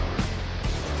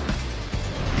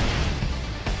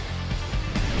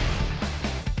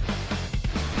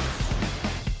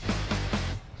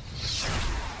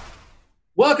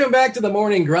Welcome back to the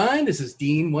Morning Grind. This is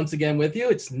Dean once again with you.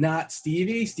 It's not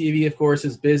Stevie. Stevie, of course,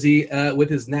 is busy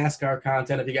with his NASCAR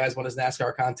content. If you guys want his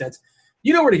NASCAR content,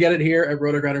 you know where to get it here at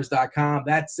rotogrinders.com.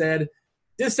 That said,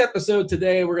 this episode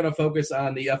today, we're going to focus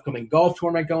on the upcoming golf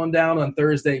tournament going down on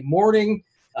Thursday morning.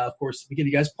 Of course, we give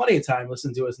you guys plenty of time.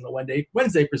 Listen to us on the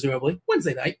Wednesday, presumably.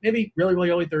 Wednesday night, maybe really,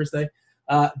 really early Thursday.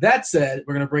 That said,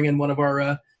 we're going to bring in one of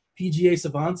our PGA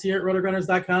savants here at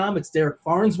rotogrinders.com. It's Derek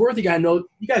Farnsworth. You guys know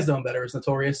him better as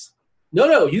Notorious.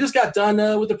 No, you just got done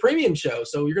with the premium show,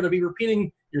 so you're going to be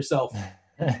repeating yourself.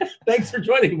 Thanks for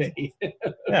joining me.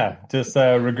 Yeah, just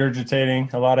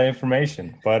regurgitating a lot of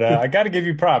information. But I got to give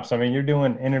you props. I mean, you're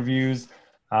doing interviews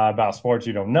about sports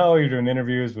you don't know. You're doing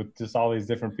interviews with just all these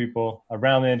different people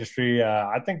around the industry.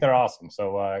 I think they're awesome.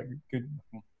 So good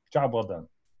job, well done.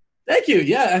 Thank you.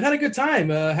 Yeah, I've had a good time.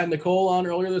 Had Nicole on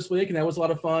earlier this week, and that was a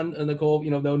lot of fun. And Nicole,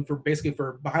 known for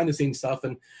behind-the-scenes stuff,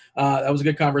 and that was a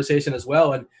good conversation as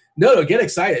well. And no, get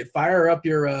excited. Fire up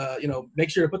your,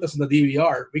 make sure to put this on the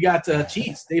DVR. We got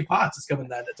Cheese. Dave Potts is coming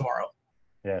tomorrow.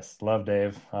 Yes, love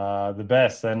Dave. The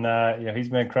best. And, he's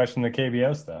been crushing the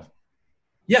KBO stuff.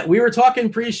 Yeah, we were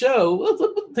talking pre-show. Let's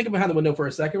take it behind the window for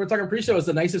a second. We're talking pre-show as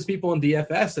the nicest people in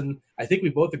DFS, and I think we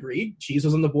both agreed. Cheese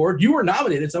was on the board. You were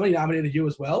nominated. Somebody nominated you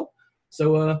as well.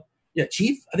 So,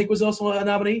 Chief, I think, was also a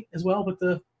nominee as well.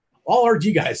 But all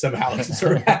RG guys somehow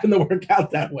sort of happened to work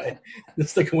out that way.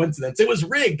 It's a coincidence. It was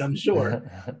rigged, I'm sure.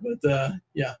 But,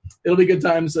 it'll be good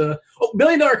times. $1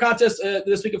 million contest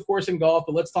this week, of course, in golf.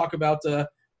 But let's talk about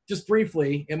just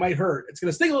briefly. It might hurt. It's going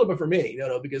to sting a little bit for me,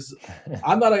 because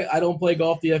I don't play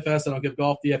golf DFS. I don't give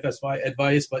golf DFS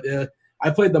advice. But I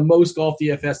played the most golf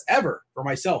DFS ever for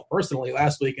myself personally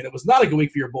last week. And it was not a good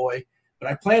week for your boy. But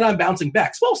I plan on bouncing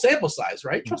back. Small sample size,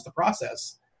 right? Trust the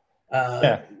process.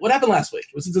 What happened last week?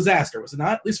 It was a disaster, was it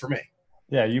not? At least for me.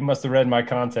 Yeah, you must have read my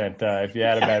content if you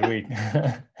had a bad week.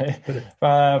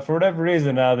 For whatever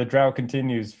reason, the drought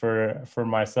continues for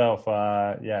myself.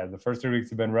 The first 3 weeks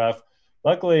have been rough.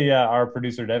 Luckily, our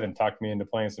producer, Devin, talked me into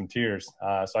playing some tiers.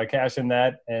 So I cashed in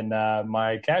that, and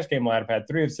my cash game lineup had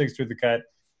 3 of 6 through the cut.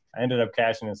 I ended up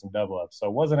cashing in some double ups. So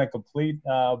it wasn't a complete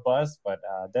bust, but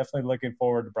definitely looking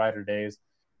forward to brighter days.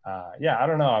 I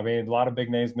don't know. I mean, a lot of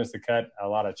big names missed the cut. A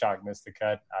lot of chalk missed the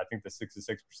cut. I think the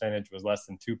 6-6 percentage was less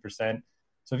than 2%.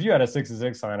 So if you had a 6-6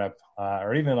 lineup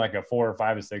or even like a 4 or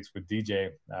 5-6 with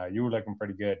DJ, you were looking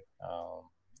pretty good.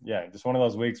 Just one of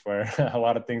those weeks where a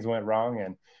lot of things went wrong,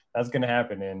 and that's going to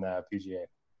happen in PGA.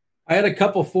 I had a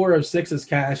couple 4 of 6s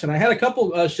cash, and I had a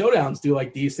couple showdowns do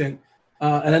like decent.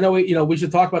 And I know we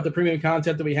should talk about the premium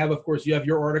content that we have. Of course, you have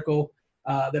your article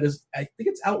that is, I think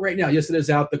it's out right now. Yes, it is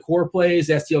out. The core plays,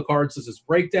 STL cards, this is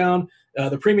breakdown.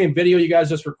 The premium video you guys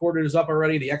just recorded is up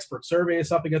already. The expert survey is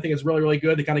something I think is really, really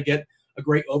good to kind of get a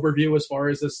great overview as far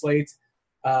as this slate.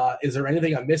 Is there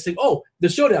anything I'm missing? Oh, the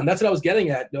showdown. That's what I was getting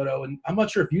at, Noto. And I'm not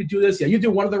sure if you do this. Yeah, you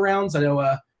do one of the rounds. I know.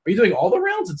 Are you doing all the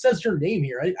rounds? It says your name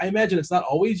here. I imagine it's not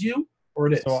always you, or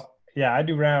it is. Yeah, I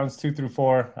do rounds 2 through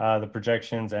 4, the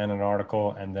projections and an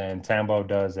article. And then Tambo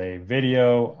does a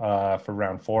video for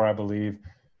round 4, I believe.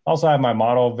 Also have my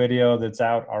model video that's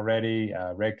out already.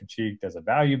 Ray Kachik does a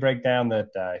value breakdown that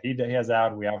he has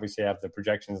out. We obviously have the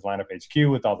projections lineup HQ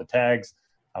with all the tags,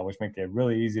 which make it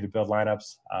really easy to build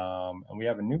lineups. And we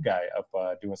have a new guy up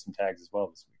doing some tags as well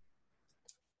this week.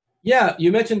 Yeah,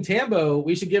 you mentioned Tambo.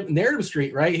 We should give Narrative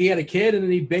Street, right? He had a kid and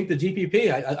then he banked the GPP.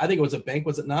 I think it was a bank,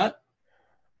 was it not?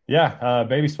 Yeah,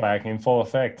 baby swag in full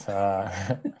effect.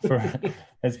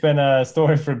 It's been a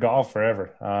story for golf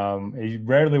forever. It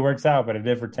rarely works out, but it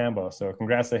did for Tambo. So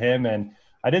congrats to him. And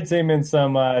I did see him in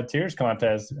some tiers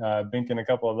contests, binking a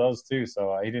couple of those too.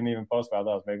 So he didn't even post about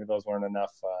those. Maybe those weren't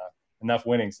enough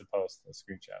winnings to post the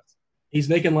screenshots. He's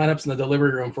making lineups in the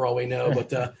delivery room for all we know.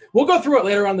 But we'll go through it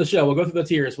later on the show. We'll go through the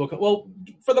tiers. Well,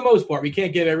 for the most part, we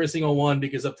can't give every single one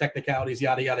because of technicalities,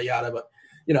 yada, yada, yada. But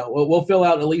we'll fill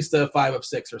out at least a 5 of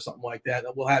 6 or something like that.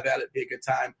 We'll have at it. Be a good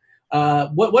time.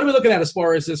 What are we looking at as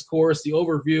far as this course, the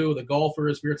overview, the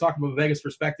golfers? We were talking from a Vegas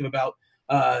perspective about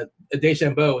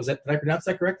DeChambeau. Did I pronounce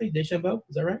that correctly? DeChambeau?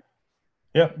 Is that right?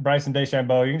 Yep, Bryson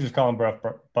DeChambeau. You can just call him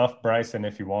Buff Bryson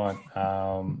if you want.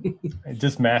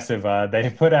 Just massive. They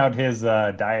put out his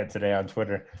diet today on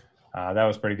Twitter. That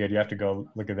was pretty good. You have to go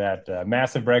look at that.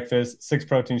 Massive breakfast, 6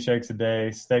 protein shakes a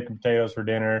day, steak and potatoes for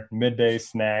dinner, midday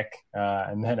snack,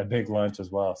 and then a big lunch as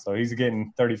well. So he's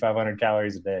getting 3,500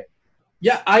 calories a day.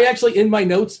 Yeah, I actually, in my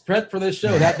notes prep for this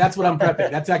show, that's what I'm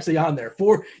prepping. That's actually on there.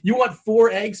 You want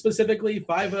 4 eggs specifically,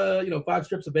 5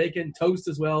 strips of bacon, toast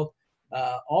as well.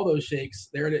 All those shakes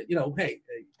there.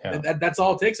 That's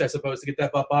all it takes, I suppose, to get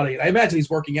that buff body. And I imagine he's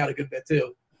working out a good bit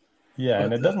too. Yeah, and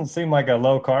But it doesn't seem like a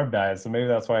low carb diet, so maybe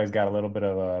that's why he's got a little bit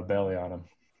of a belly on him.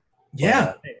 But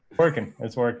yeah. it's working.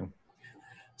 It's working.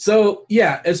 So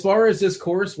yeah, as far as this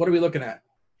course, what are we looking at?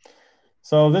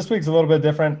 So this week's a little bit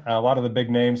different. A lot of the big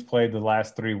names played the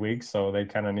last 3 weeks, so they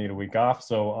kind of need a week off.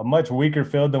 So a much weaker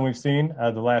field than we've seen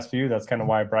the last few. That's kind of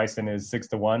why Bryson is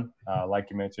 6-1, like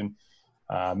you mentioned.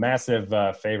 Massive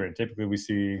favorite. Typically, we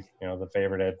see the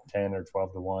favorite at 10 or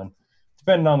 12-1,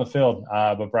 depending on the field.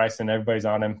 But Bryson, everybody's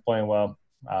on him, playing well.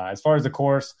 As far as the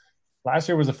course, last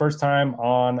year was the first time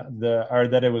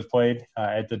that it was played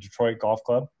at the Detroit Golf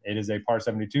Club. It is a par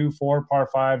 72, 4 par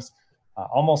 5s,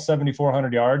 almost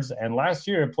 7,400 yards. And last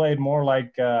year it played more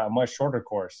like a much shorter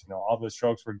course. All the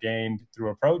strokes were gained through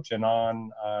approach and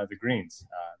on the greens.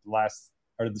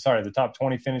 The top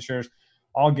 20 finishers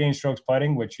all gained strokes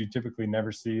putting, which you typically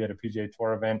never see at a PGA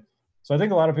Tour event. So I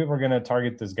think a lot of people are going to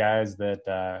target these guys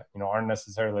that aren't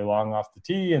necessarily long off the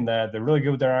tee and that they're really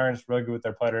good with their irons, really good with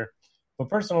their putter. But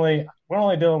personally, we're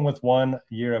only dealing with 1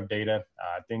 year of data.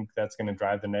 I think that's going to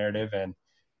drive the narrative. And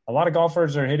a lot of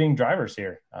golfers are hitting drivers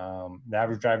here. The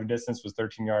average driving distance was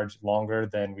 13 yards longer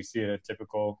than we see at a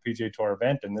typical PGA Tour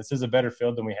event. And this is a better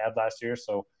field than we had last year.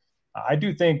 So I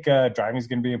do think driving is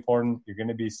going to be important. You're going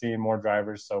to be seeing more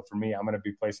drivers. So for me, I'm going to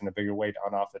be placing a bigger weight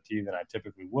on off the tee than I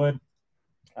typically would.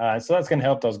 So that's going to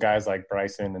help those guys like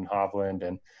Bryson and Hovland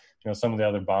and some of the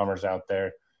other bombers out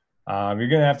there. You're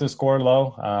going to have to score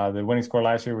low. The winning score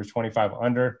last year was 25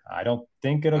 under. I don't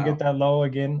think it'll get that low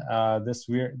again this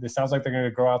year. This sounds like they're going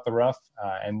to grow out the rough,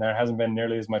 and there hasn't been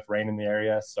nearly as much rain in the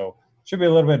area. So it should be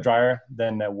a little bit drier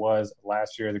than it was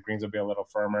last year. The greens will be a little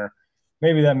firmer.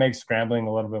 Maybe that makes scrambling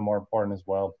a little bit more important as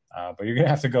well. But you're going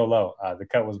to have to go low. The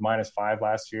cut was -5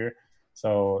 last year.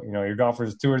 So, your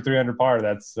golfers 2 or 3 under par.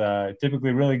 That's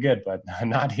typically really good, but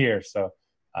not here. So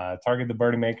target the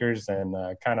birdie makers and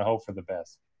kind of hope for the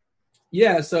best.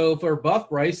 Yeah, so for Buff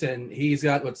Bryson, he's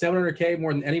got 700K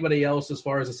more than anybody else as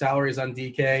far as the salaries on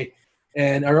DK,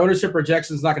 and our ownership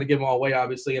projection is not going to give them all away,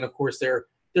 obviously. And of course,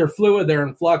 they're fluid, they're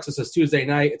in flux. This is Tuesday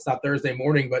night; it's not Thursday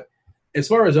morning. But as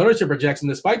far as ownership projection,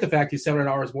 despite the fact he's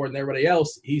 $700 more than everybody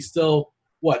else, he's still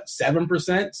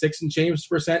 7%, 6 and change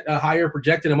percent higher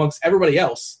projected amongst everybody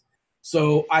else.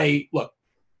 So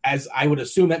as I would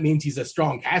assume that means he's a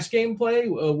strong cash game play.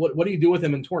 What do you do with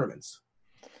him in tournaments?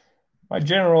 My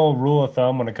general rule of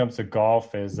thumb when it comes to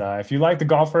golf is if you like the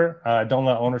golfer, don't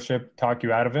let ownership talk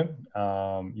you out of him.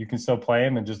 You can still play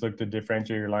him and just look to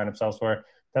differentiate your lineups elsewhere.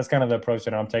 That's kind of the approach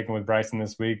that I'm taking with Bryson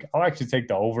this week. I'll actually take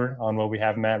the over on what we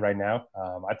have him at right now.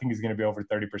 I think he's going to be over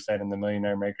 30% in the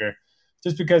Millionaire Maker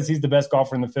just because he's the best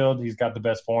golfer in the field. He's got the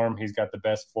best form. He's got the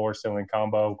best floor ceiling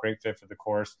combo, great fit for the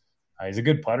course. He's a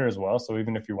good putter as well. So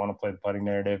even if you want to play the putting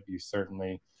narrative, you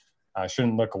certainly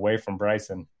shouldn't look away from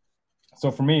Bryson. So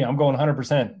for me, I'm going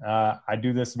 100%. I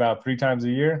do this about 3 times a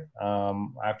year. I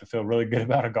have to feel really good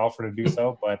about a golfer to do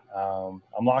so, but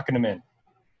I'm locking him in.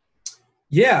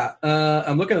 Yeah,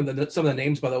 I'm looking at some of the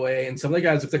names, by the way, and some of the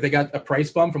guys look like they got a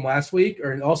price bump from last week,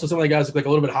 or also some of the guys look like a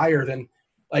little bit higher than,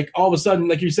 all of a sudden,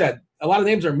 like you said, a lot of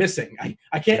names are missing.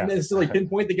 I can't necessarily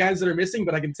pinpoint the guys that are missing,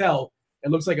 but I can tell it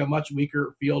looks like a much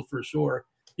weaker field for sure.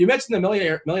 You mentioned the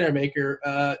Millionaire Maker.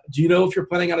 Do you know if you're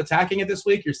planning on attacking it this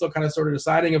week? You're still kind of sort of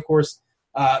deciding. Of course,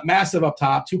 massive up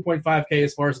top, 2.5K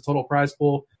as far as the total prize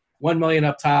pool, 1 million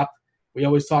up top. We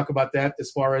always talk about that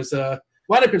as far as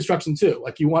lineup construction too.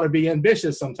 Like you want to be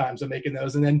ambitious sometimes in making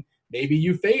those, and then maybe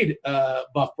you fade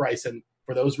Buff Bryson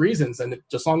for those reasons. And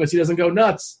just as long as he doesn't go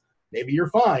nuts, maybe you're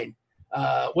fine.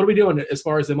 What are we doing as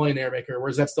far as the Millionaire Maker? Or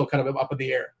is that still kind of up in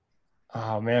the air?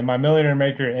 Oh, man, my Millionaire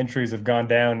Maker entries have gone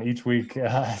down each week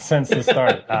since the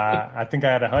start. I think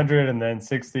I had 100 and then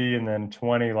 60 and then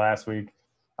 20 last week.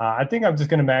 I think I'm just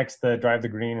going to max the drive the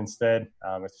green instead.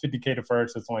 It's 50K to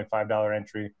first. It's only $5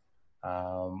 entry.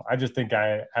 I just think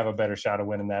I have a better shot of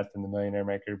winning that than the Millionaire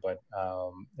Maker. But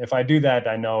if I do that,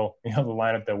 I know the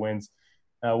lineup that wins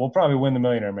will probably win the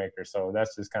Millionaire Maker. So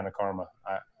that's just kind of karma.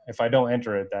 If I don't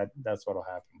enter it, that's what will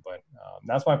happen. But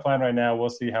that's my plan right now. We'll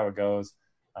see how it goes.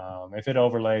 If it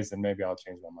overlays, then maybe I'll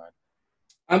change my mind.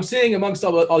 I'm seeing amongst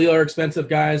all the other expensive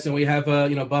guys, and we have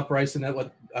Buff Bryson at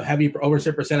a heavy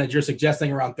ownership percentage. You're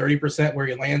suggesting around 30% where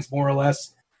he lands more or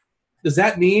less. Does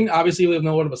that mean, obviously we have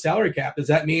no what of a salary cap, does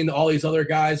that mean all these other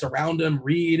guys around him,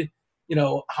 Reed,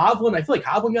 Hovland? I feel like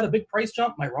Hovland got a big price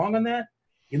jump. Am I wrong on that?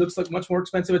 He looks like much more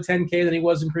expensive at 10K than he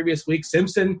was in previous weeks.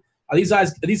 Simpson, are these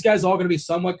guys all going to be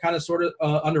somewhat kind of sort of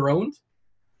under-owned?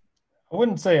 I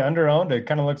wouldn't say under-owned. It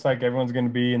kind of looks like everyone's going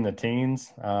to be in the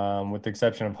teens, with the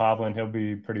exception of Hovland. He'll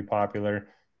be pretty popular.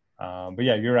 But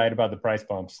yeah, you're right about the price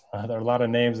bumps. There are a lot of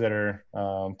names that are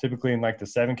typically in like the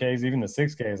 7Ks, even the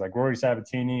 6Ks, like Rory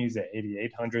Sabatini. He's at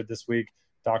 8,800 this week.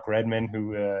 Doc Redman,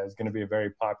 who is going to be a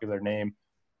very popular name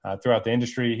throughout the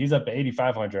industry. He's up to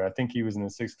 8,500. I think he was in the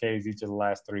 6Ks each of the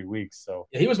last 3 weeks. So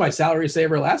yeah, he was my salary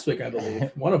saver last week, I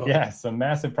believe. One of them. Yeah, some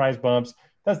massive price bumps.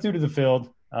 That's due to the field.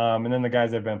 And then the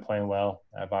guys that have been playing well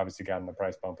have obviously gotten the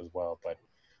price bump as well. But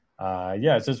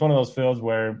yeah, it's just one of those fields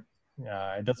where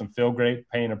it doesn't feel great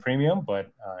paying a premium,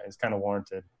 but it's kind of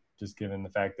warranted just given the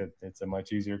fact that it's a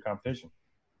much easier competition.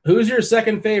 Who's your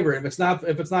second favorite? If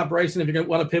it's not Bryson, if you're going to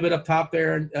want to pivot up top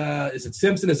there, is it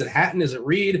Simpson? Is it Hatton? Is it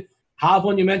Reed?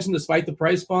 Hovland, you mentioned, despite the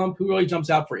price bump, who really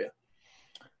jumps out for you?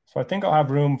 So I think I'll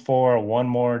have room for one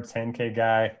more 10K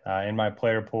guy in my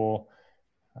player pool,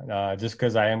 just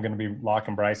because I am going to be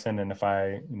locking Bryson, and if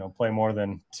I play more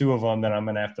than two of them, then I'm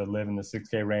going to have to live in the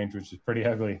 6K range, which is pretty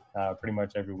ugly, pretty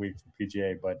much every week for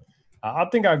PGA. But I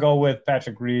think I'll go with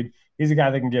Patrick Reed. He's a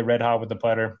guy that can get red hot with the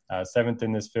putter. Seventh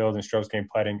in this field in strokes gained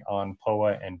putting on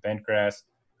POA and bent grass.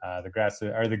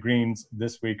 The greens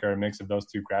this week are a mix of those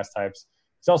two grass types.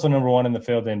 He's also number one in the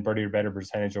field in birdie or better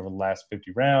percentage over the last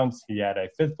 50 rounds. He had a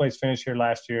fifth place finish here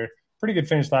last year. Pretty good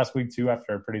finish last week too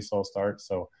after a pretty slow start.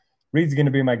 So Reed's going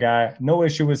to be my guy. No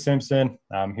issue with Simpson.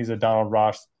 He's a Donald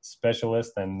Ross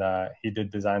specialist, and he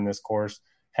did design this course.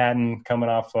 Hatton, coming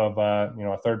off of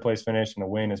a third place finish and a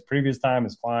win his previous time,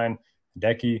 is fine.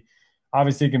 Decky,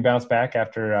 obviously, can bounce back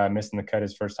after missing the cut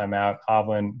his first time out.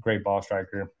 Hovland, great ball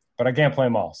striker, but I can't play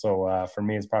them all. So for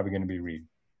me, it's probably going to be Reed.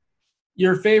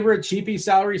 Your favorite cheapie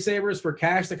salary savers for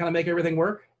cash to kind of make everything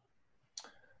work?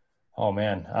 Oh,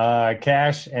 man.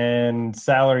 Cash and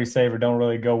salary saver don't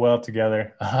really go well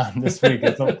together this week.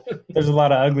 There's a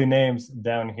lot of ugly names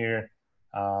down here.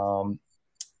 So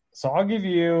I'll give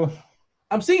you –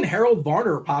 I'm seeing Harold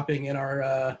Varner popping in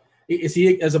our is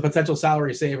he as a potential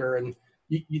salary saver? And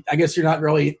I guess you're not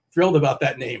really thrilled about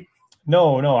that name.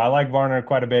 No, I like Varner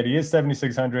quite a bit. He is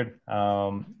 7,600.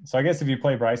 So I guess if you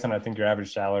play Bryson, I think your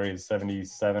average salary is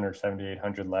 7,700 or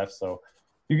 7,800 left. So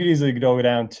you could easily go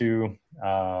down to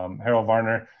Harold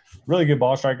Varner. Really good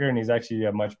ball striker, and he's actually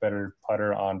a much better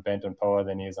putter on bent and POA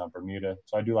than he is on Bermuda.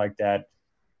 So I do like that.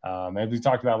 As we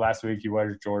talked about last week, he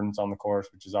wears Jordans on the course,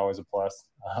 which is always a plus.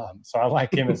 So I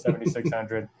like him at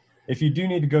 7,600. If you do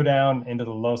need to go down into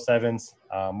the low sevens,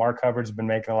 Mark Hubbard's been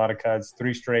making a lot of cuts,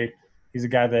 3 straight. He's a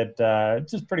guy that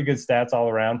just pretty good stats all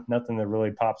around. Nothing that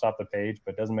really pops off the page,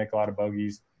 but doesn't make a lot of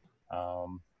bogeys.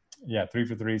 3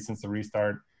 for 3 since the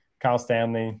restart. Kyle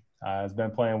Stanley has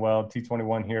been playing well.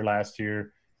 T21 here last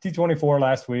year. T24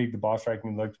 last week. The ball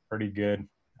striking looked pretty good.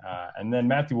 And then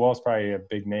Matthew Wall's probably a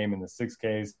big name in the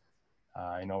 6Ks.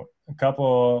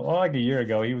 Like a year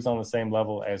ago, he was on the same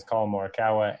level as Colin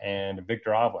Morikawa and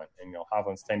Victor Hovland. And,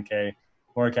 Hovland's 10K.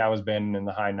 Morikawa's been in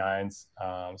the high 9s.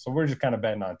 So we're just kind of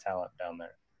betting on talent down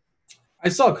there. I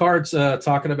saw cards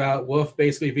talking about Wolf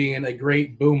basically being a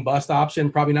great boom-bust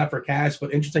option, probably not for cash,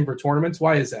 but interesting for tournaments.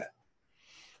 Why is that?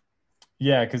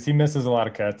 Yeah, because he misses a lot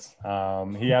of cuts.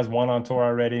 He has one on tour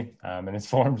already, and his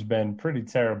form's been pretty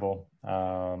terrible.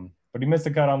 But he missed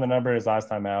a cut on the number his last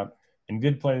time out. And he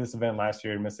did play this event last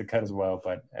year. He missed a cut as well,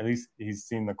 but at least he's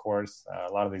seen the course.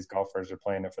 A lot of these golfers are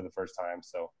playing it for the first time.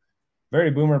 So very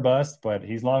boomer bust, but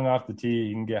he's long off the tee.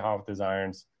 He can get hot with his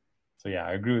irons. So, yeah,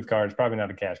 I agree with Cards. Probably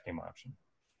not a cash game option.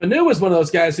 Manu was one of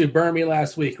those guys who burned me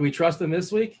last week. Can we trust him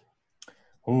this week?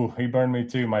 Ooh, he burned me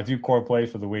too. My 2 core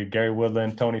plays for the week, Gary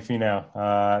Woodland, Tony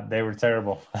Finau, they were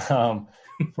terrible. For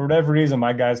whatever reason,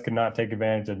 my guys could not take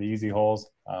advantage of the easy holes,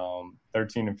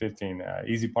 13 and 15,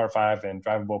 easy par 5 and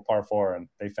drivable par 4, and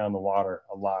they found the water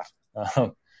a lot.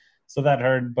 So that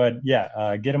hurt. But,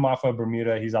 yeah, get him off of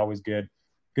Bermuda. He's always good.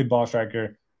 Good ball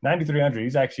striker. 9,300.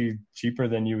 He's actually cheaper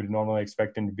than you would normally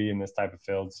expect him to be in this type of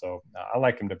field. So I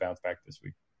like him to bounce back this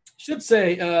week. Should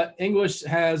say Harry English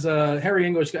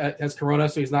has Corona,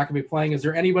 so he's not going to be playing. Is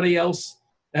there anybody else?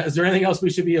 Is there anything else we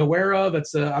should be aware of?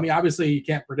 It's obviously you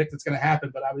can't predict it's going to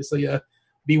happen, but obviously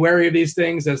be wary of these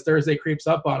things as Thursday creeps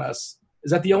up on us.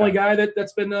 Is that the only guy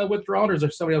that's been withdrawn, or is there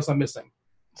somebody else I'm missing?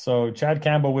 So Chad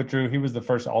Campbell withdrew. He was the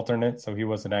first alternate, so he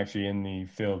wasn't actually in the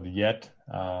field yet.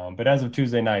 But as of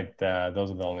Tuesday night,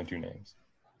 those are the only 2 names.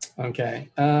 Okay.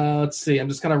 Let's see. I'm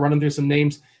just kind of running through some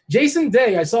names. Jason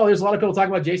Day. I saw there's a lot of people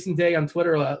talking about Jason Day on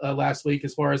Twitter last week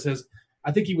as far as his –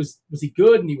 I think was he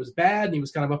good and he was bad and he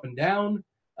was kind of up and down.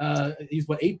 He's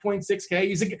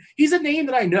 8.6K. He's a name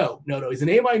that I know. No, he's a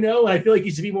name I know, and I feel like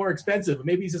he should be more expensive. But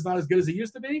maybe he's just not as good as he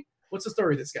used to be. What's the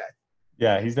story of this guy?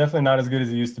 Yeah, he's definitely not as good as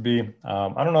he used to be.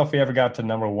 I don't know if he ever got to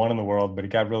number 1 in the world, but he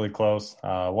got really close.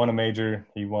 Won a major.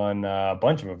 He won a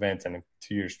bunch of events in a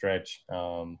 2-year stretch.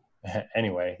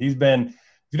 Anyway, he's been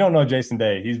you don't know Jason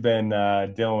Day, he's been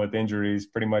dealing with injuries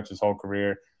pretty much his whole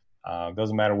career.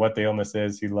 Doesn't matter what the illness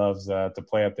is, he loves to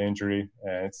play up the injury.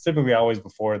 And it's typically always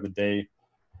before the day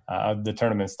the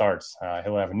tournament starts.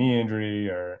 He'll have a knee injury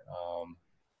or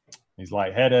he's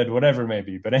lightheaded, whatever it may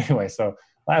be. But anyway, so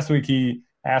last week he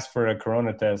asked for a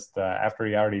corona test after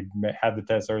he already had the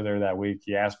test earlier that week.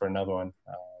 He asked for another one.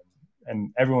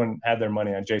 And everyone had their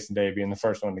money on Jason Day being the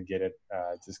first one to get it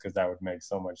just because that would make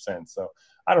so much sense. So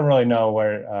I don't really know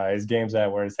where his game's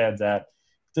at, where his head's at.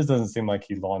 It just doesn't seem like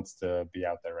he wants to be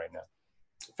out there right now.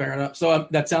 Fair enough. So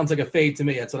that sounds like a fade to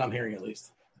me. That's what I'm hearing at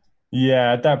least.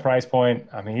 Yeah, at that price point,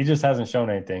 I mean, he just hasn't shown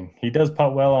anything. He does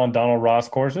putt well on Donald Ross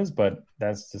courses, but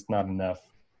that's just not enough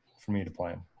for me to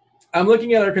play him. I'm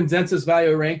looking at our consensus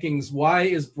value rankings. Why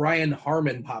is Brian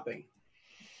Harmon popping?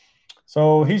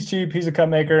 So he's cheap. He's a cut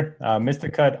maker. Missed a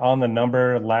cut on the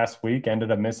number last week. Ended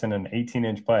up missing an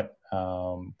 18-inch putt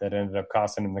that ended up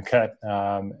costing him the cut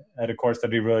at a course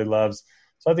that he really loves.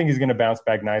 So I think he's going to bounce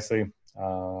back nicely.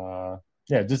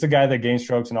 Just a guy that gains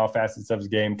strokes in all facets of his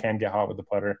game, can get hot with the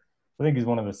putter. I think he's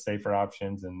one of the safer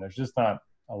options, and there's just not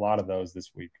a lot of those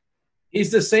this week.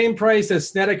 He's the same price as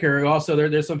Snedeker. Also,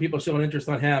 there's some people showing interest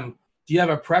on him. Do you have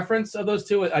a preference of those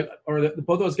two, or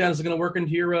both those guys are going to work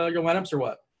into your lineups, or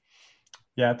what?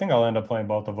 Yeah, I think I'll end up playing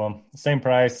both of them. Same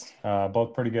price,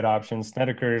 both pretty good options.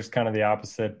 Snedeker is kind of the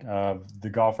opposite of the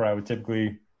golfer I would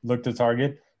typically look to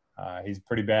target. He's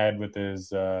pretty bad with his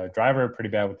driver,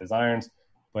 pretty bad with his irons.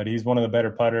 But he's one of the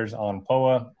better putters on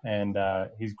POA, and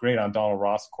he's great on Donald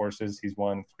Ross courses. He's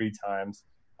won 3 times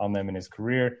on them in his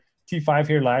career. T5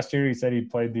 here last year, he said he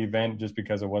played the event just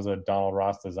because it was a Donald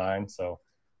Ross design. So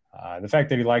the fact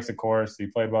that he likes the course, he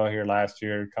played well here last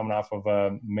year, coming off of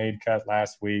a made cut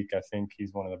last week, I think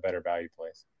he's one of the better value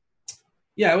plays.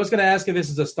 Yeah, I was going to ask if this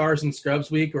is a stars and scrubs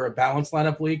week or a balanced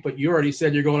lineup week, but you already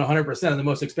said you're going 100% on the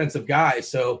most expensive guy,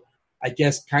 so I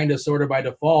guess kind of sort of by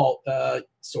default,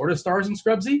 sort of stars and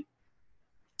scrubsy?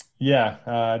 Yeah,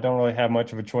 I don't really have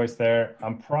much of a choice there.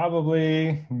 I'm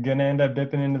probably going to end up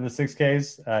dipping into the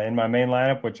 6Ks in my main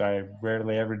lineup, which I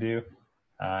rarely ever do.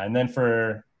 And then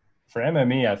for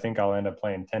MME, I think I'll end up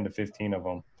playing 10 to 15 of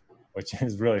them, which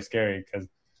is really scary because,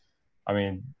 I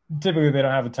mean, typically they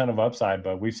don't have a ton of upside,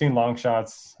 but we've seen long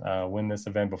shots win this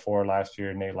event before last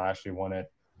year. Nate Lashley won it.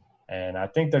 And I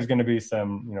think there's going to be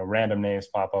some, random names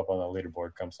pop up on the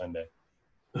leaderboard come Sunday.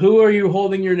 Who are you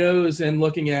holding your nose and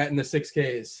looking at in the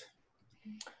 6Ks?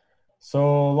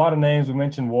 So a lot of names. We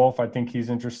mentioned Wolf. I think he's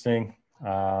interesting.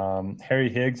 Harry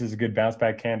Higgs is a good bounce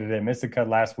back candidate. Missed a cut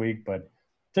last week, but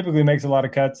typically makes a lot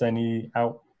of cuts, and he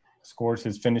outscores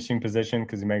his finishing position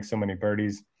because he makes so many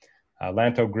birdies.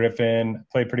 Lanto Griffin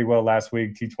played pretty well last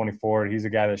week, T24. He's a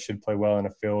guy that should play well in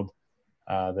a field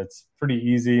that's pretty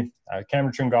easy.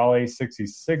 Cameron Tringali,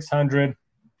 6,600.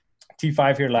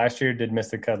 T5 here last year, did miss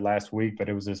the cut last week, but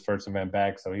it was his first event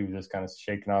back, so he was just kind of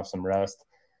shaking off some rust.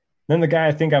 Then the guy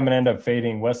I think I'm going to end up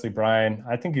fading, Wesley Bryan.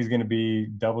 I think he's going to be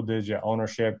double-digit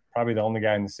ownership, probably the only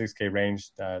guy in the 6K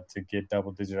range to get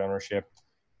double-digit ownership.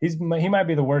 He might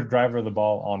be the worst driver of the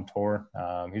ball on tour.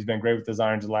 He's been great with his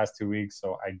irons the last 2 weeks,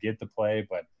 so I get the play,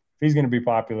 but if he's going to be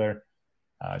popular,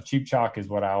 cheap chalk is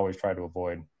what I always try to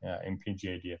avoid in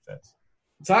PGA DFS.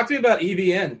 Talk to me about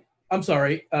EVR.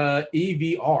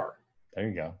 There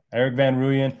you go. Eric Van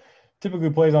Rooyen typically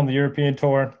plays on the European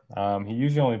Tour. He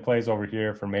usually only plays over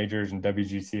here for majors and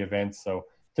WGC events, so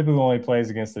typically only plays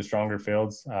against the stronger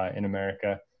fields in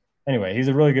America. Anyway, he's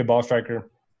a really good ball striker.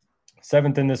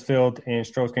 7th in this field in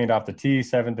strokes gained off the tee,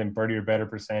 7th in birdie or better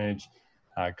percentage,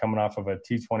 coming off of a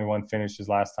T21 finish his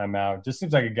last time out. Just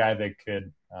seems like a guy that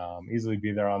could easily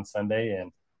be there on Sunday.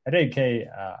 And at 8K,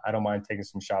 I don't mind taking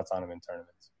some shots on him in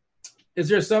tournaments. Is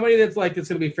there somebody that's going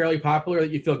to be fairly popular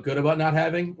that you feel good about not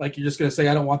having? Like you're just going to say,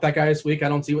 I don't want that guy this week. I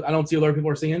don't see what other people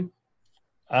are seeing.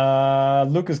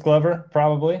 Lucas Glover,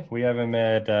 probably. We have him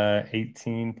at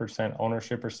 18%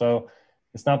 ownership or so.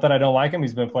 It's not that I don't like him.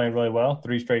 He's been playing really well.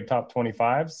 3 straight top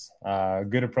 25s.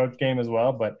 Good approach game as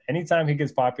well. But anytime he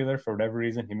gets popular, for whatever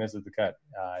reason, he misses the cut.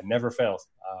 Never fails.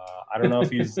 I don't know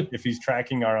if he's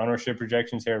tracking our ownership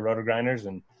projections here at Roto Grinders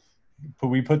and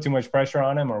we put too much pressure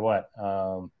on him or what.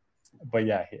 But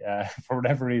yeah, for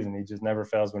whatever reason, he just never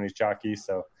fails when he's chalky.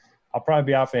 So I'll probably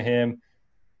be off of him.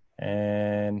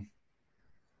 And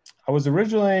I was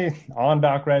originally on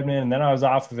Doc Redman, and then I was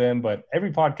off of him. But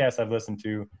every podcast I've listened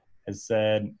to has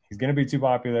said he's going to be too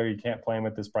popular. You can't play him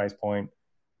at this price point.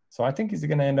 So I think he's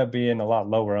going to end up being a lot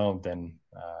lower owned than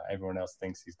everyone else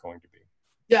thinks he's going to be.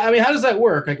 Yeah, I mean, how does that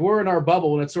work? Like, we're in our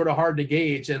bubble, and it's sort of hard to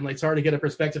gauge, and it's hard to get a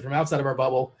perspective from outside of our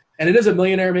bubble. And it is a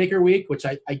millionaire maker week, which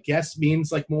I guess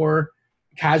means like more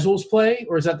casuals play,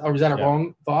 or is that a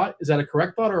wrong thought? Is that a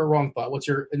correct thought or a wrong thought?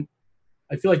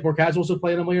 I feel like more casuals will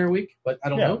play in them later in a week, but I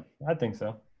don't know. I think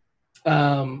so.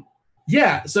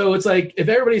 So it's like if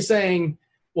everybody's saying,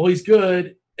 well, he's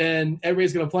good and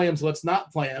everybody's going to play him, so let's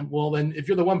not play him. Well, then if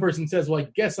you're the one person who says, well, I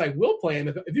guess I will play him.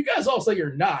 If you guys all say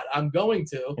you're not, I'm going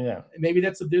to. Yeah. Maybe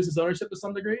that subdues ownership to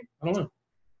some degree. I don't know.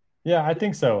 Yeah, I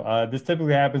think so. This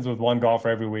typically happens with one golfer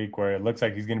every week where it looks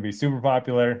like he's going to be super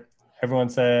popular. Everyone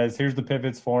says, here's the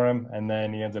pivots for him, and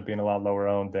then he ends up being a lot lower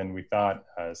owned than we thought.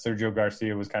 Sergio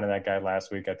Garcia was kind of that guy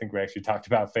last week. I think we actually talked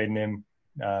about fading him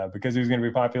because he was going to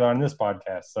be popular on this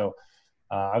podcast. So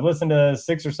I've listened to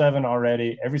 6 or 7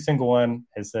 already. Every single one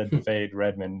has said to fade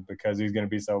Redmond because he's going to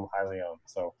be so highly owned.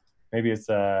 So maybe it's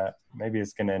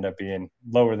going to end up being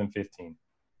lower than 15.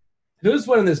 Who's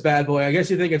winning this bad boy? I guess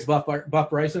you think it's Buff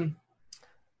Bryson?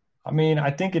 I mean, I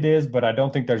think it is, but I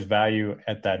don't think there's value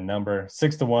at that number.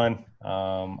 6-1.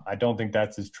 I don't think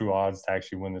that's his true odds to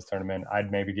actually win this tournament.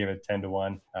 I'd maybe give it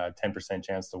 10-1, 10%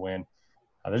 chance to win.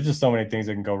 There's just so many things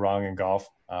that can go wrong in golf.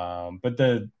 But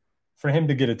for him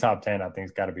to get a top 10, I think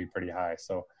it's got to be pretty high.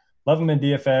 So love him in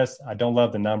DFS. I don't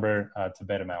love the number to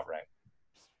bet him outright.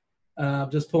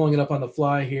 Just pulling it up on the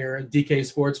fly here. DK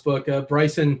Sportsbook.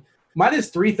 Bryson minus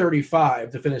 335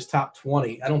 to finish top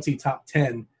 20. I don't see top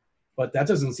 10. But that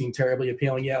doesn't seem terribly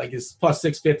appealing yet. Like it's plus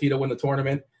 650 to win the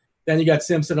tournament. Then you got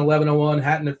Simpson 11-1,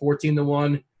 Hatton at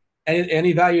 14-1.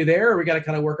 Any value there, or we got to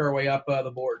kind of work our way up the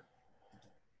board?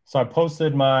 So I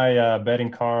posted my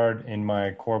betting card in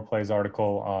my Core Plays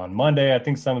article on Monday. I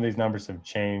think some of these numbers have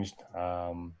changed.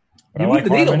 You moved the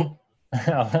needle.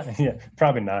 Yeah,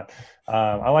 probably not.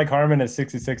 I like Harmon at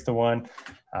 66-1.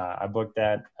 I booked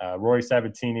that. Rory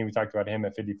Sabatini, we talked about him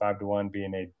at 55-1,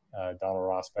 being a Donald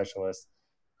Ross specialist.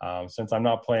 Since I'm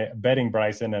not betting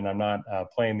Bryson and I'm not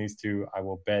playing these two, I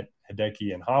will bet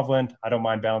Hideki and Hovland. I don't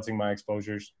mind balancing my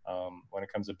exposures when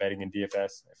it comes to betting in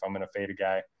DFS if I'm going to fade a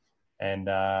guy. And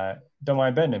don't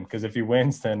mind betting him because if he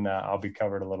wins, then I'll be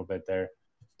covered a little bit there.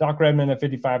 Doc Redman at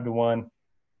 55-1.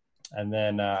 And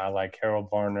then I like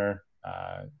Harold Varner,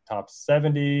 top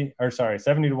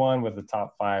 70-1 with the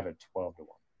top 5 at 12-1.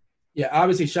 Yeah,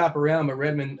 obviously shop around, but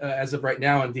Redmond, as of right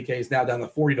now in DK, is now down to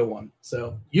 40-1.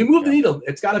 So you move the needle.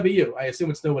 It's got to be you. I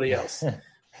assume it's nobody else.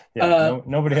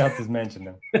 Nobody else has mentioned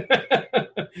him.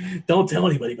 Don't tell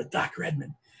anybody but Doc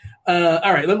Redmond.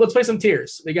 All right, let's play some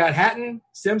tiers. We got Hatton,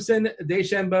 Simpson,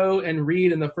 DeChambeau, and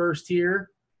Reed in the first tier.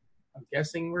 I'm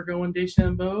guessing we're going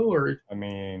DeChambeau, or I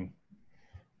mean,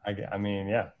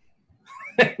 yeah.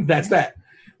 That's that.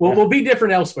 We'll be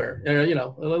different elsewhere.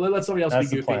 Let somebody else That's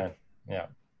be the goofy. plan. Yeah.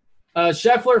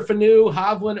 Scheffler, Fanu,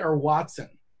 Hovland, or Watson.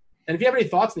 And if you have any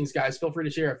thoughts on these guys, feel free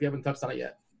to share if you haven't touched on it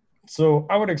yet. So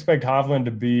I would expect Hovland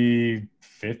to be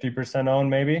 50% owned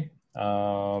maybe,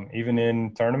 even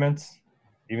in tournaments,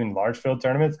 even large field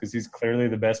tournaments, because he's clearly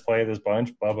the best play of this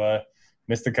bunch. Bubba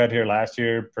missed the cut here last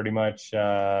year, pretty much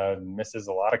misses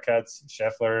a lot of cuts.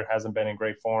 Scheffler hasn't been in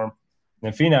great form.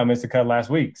 And then Finau missed the cut last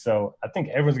week. So I think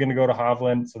everyone's going to go to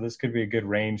Hovland. So this could be a good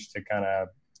range to kind of,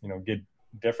 get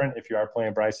different if you are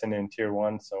playing Bryson in tier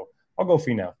 1. So I'll go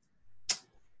Finau.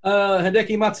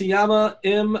 Hideki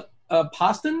Matsuyama,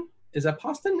 Poston. Is that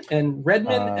Poston? And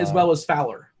Redmond as well as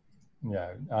Fowler.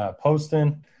 Yeah.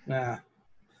 Poston. Nah.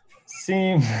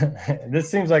 This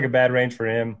seems like a bad range for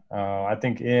him. I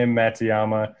think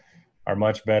Matsuyama are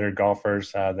much better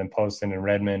golfers than Poston and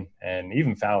Redmond, and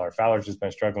even Fowler. Fowler's just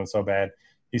been struggling so bad.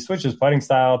 He switched his putting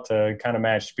style to kind of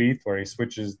match Spieth, where he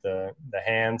switches the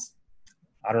hands.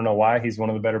 I don't know why. He's one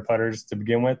of the better putters to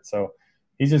begin with. So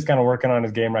he's just kind of working on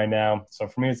his game right now. So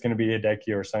for me, it's going to be Hideki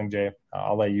or Sungjae.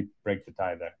 I'll let you break the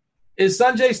tie there. Is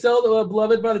Sungjae still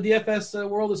beloved by the DFS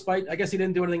world despite, I guess he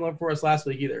didn't do anything for us last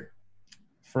week either?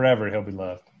 Forever he'll be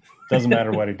loved. Doesn't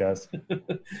matter what he does.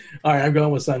 All right, I'm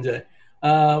going with Sungjae.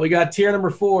 We got tier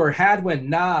number 4, Hadwin,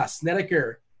 Na,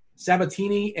 Snedeker,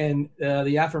 Sabatini, and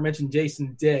the aforementioned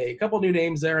Jason Day. A couple new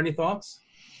names there. Any thoughts?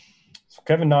 So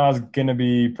Kevin Na is going to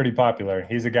be pretty popular.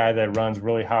 He's a guy that runs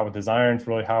really hot with his irons,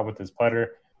 really hot with his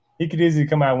putter. He could easily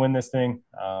come out and win this thing.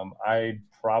 I'm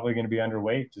probably going to be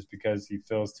underweight just because he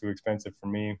feels too expensive for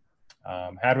me.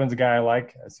 Hadwin's a guy I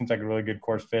like. It seems like a really good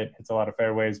course fit. Hits a lot of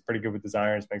fairways, pretty good with his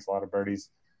irons, makes a lot of birdies.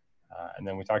 And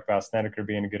then we talked about Snedeker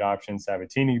being a good option,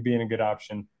 Sabatini being a good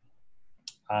option.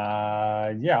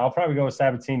 I'll probably go with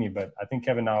Sabatini, but I think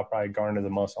Kevin Na will probably garner the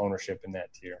most ownership in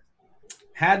that tier.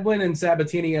 Hadwin and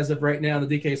Sabatini, as of right now in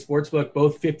the DK Sportsbook,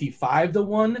 both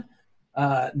 55-1.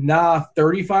 Na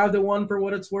 35-1 for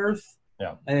what it's worth.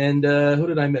 Yeah. And who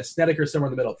did I miss? Snedeker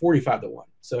somewhere in the middle, 45-1.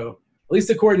 So at least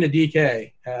according to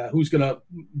DK, who's going to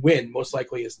win most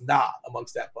likely is Na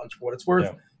amongst that bunch for what it's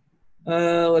worth.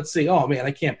 Let's see. Oh, man,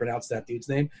 I can't pronounce that dude's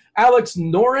name. Alex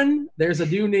Noren. There's a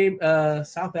dude named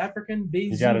South African.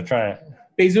 You got to try it.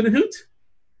 Bezuidenhout?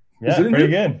 Yeah, pretty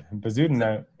good.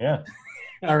 Bezuidenhout, yeah.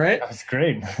 All right. That's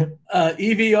great.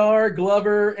 EVR,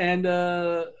 Glover, and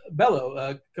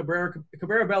Bello.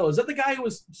 Cabrera Bello. Is that the guy who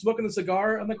was smoking the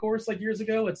cigar on the course like years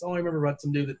ago? It's all I remember about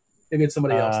some dude that maybe it's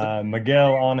somebody else.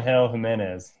 Miguel Angel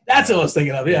Jimenez. That's what I was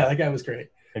thinking of. Yeah, that guy was great.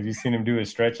 Have you seen him do his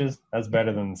stretches? That's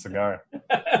better than the cigar.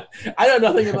 I know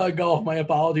nothing about golf. My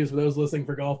apologies for those listening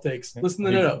for golf takes. Listen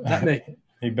to no, not me.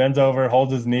 He bends over,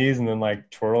 holds his knees, and then like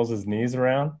twirls his knees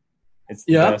around. It's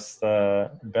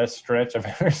the best stretch I've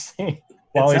ever seen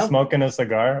while he's smoking a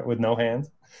cigar with no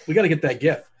hands. We got to get that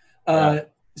GIF.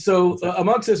 So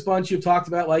amongst this bunch, you've talked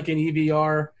about like an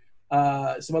EVR,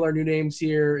 some other new names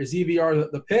here. Is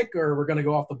EVR the pick, or we're going to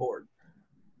go off the board?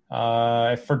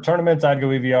 For tournaments, I'd go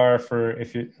EVR.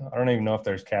 I don't even know if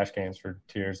there's cash games for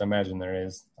tiers. I imagine there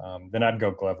is. Then I'd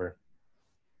go Glover.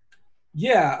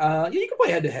 Yeah, you can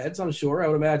play head to heads. I'm sure. I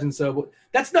would imagine so. But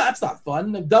that's not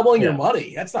fun. Doubling your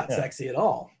money. That's not sexy at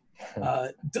all.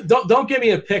 Don't give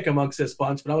me a pick amongst this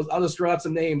bunch. But I'll just throw out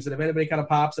some names, and if anybody kind of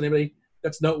pops, anybody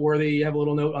that's noteworthy, you have a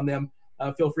little note on them.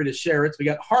 Feel free to share it. So we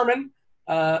got Harmon,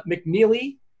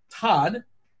 McNeely, Todd,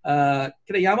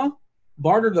 Kitayama,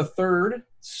 Varner III,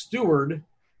 Stewart,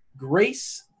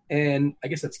 Grace, and I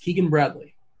guess that's Keegan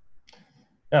Bradley.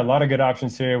 Yeah, a lot of good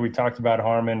options here. We talked about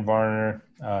Harmon, Varner.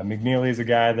 McNeely is a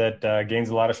guy that gains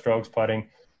a lot of strokes putting.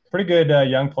 Pretty good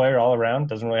young player all around.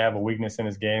 Doesn't really have a weakness in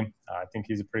his game. I think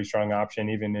he's a pretty strong option,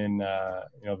 even in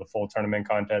the full tournament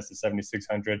contest at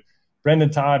 7,600.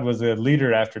 Brendan Todd was a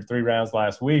leader after 3 rounds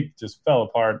last week. Just fell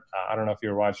apart. I don't know if you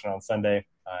were watching on Sunday.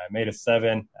 Made a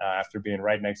 7 after being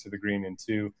right next to the green in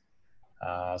 2.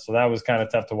 So that was kind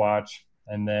of tough to watch.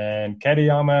 And then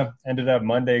Kitayama ended up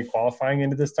Monday qualifying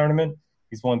into this tournament.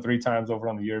 He's won 3 times over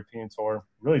on the European Tour.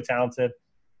 Really talented.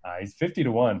 He's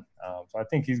 50-1. So I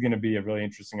think he's going to be a really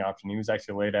interesting option. He was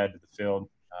actually late add to the field.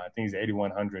 I think he's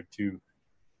 8,100 too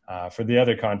for the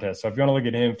other contest. So if you want to look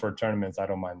at him for tournaments, I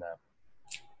don't mind that.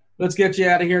 Let's get you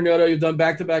out of here, Noto. You've done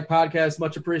back-to-back podcasts.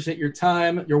 Much appreciate your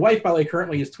time. Your wife, by the way,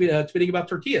 currently is tweeting about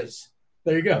tortillas.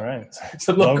 There you go. All right.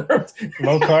 Some low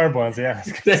carb ones, yeah.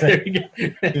 There you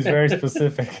go. She's very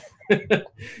specific.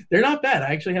 They're not bad.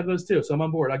 I actually have those too, so I'm on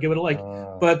board. I'll give it a like.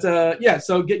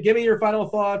 So give me your final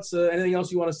thoughts. Anything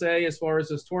else you want to say as far as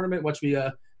this tournament? What should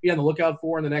we be on the lookout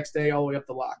for in the next day all the way up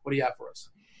to lock? What do you have for us?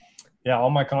 Yeah,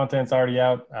 all my content's already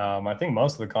out. I think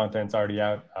most of the content's already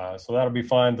out. So that'll be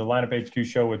fun. The Lineup HQ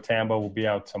show with Tambo will be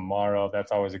out tomorrow.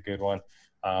 That's always a good one.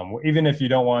 Even if you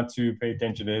don't want to pay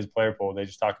attention to his player pool, they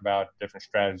just talk about different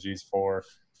strategies for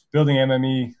building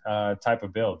MME type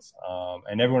of builds.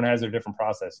 And everyone has their different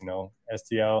process.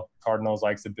 STL Cardinals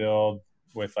likes to build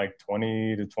with like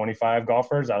 20 to 25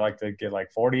 golfers. I like to get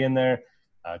like 40 in there.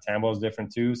 Tambo is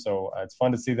different too. So it's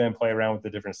fun to see them play around with the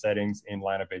different settings in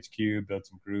Lineup HQ, build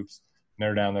some groups,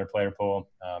 narrow down their player pool.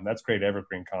 That's great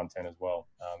evergreen content as well,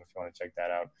 if you want to check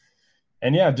that out.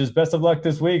 And yeah, just best of luck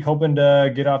this week. Hoping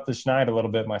to get off the schneid a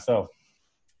little bit myself.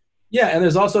 Yeah, and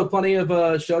there's also plenty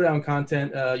of showdown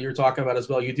content you're talking about as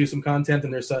well. You do some content,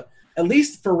 and there's at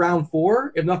least for round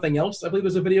 4, if nothing else, I believe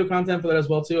there's a video content for that as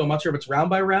well too. I'm not sure if it's round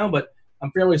by round, but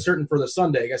I'm fairly certain for the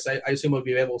Sunday. I guess I assume it would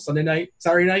be available Saturday night.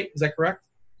 Is that correct?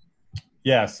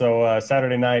 Yeah. So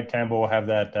Saturday night, Tambo will have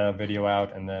that video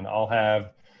out, and then I'll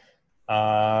have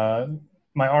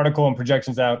my article and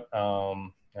projections out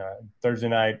Thursday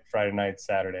night, Friday night,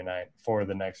 Saturday night for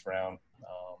the next round.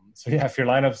 So yeah, if your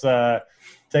lineups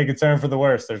take a turn for the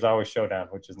worse, there's always showdown,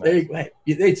 which is nice.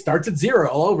 It starts at 0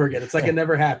 all over again. It's like it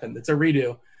never happened. It's a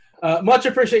redo. Much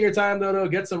appreciate your time, Dodo.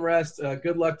 Get some rest.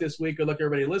 Good luck this week. Good luck,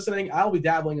 everybody listening. I'll be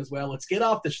dabbling as well. Let's get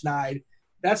off the schneid.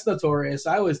 That's Notorious.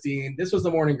 I was Dean. This was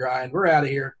the Morning Grind. We're out of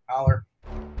here. Holler.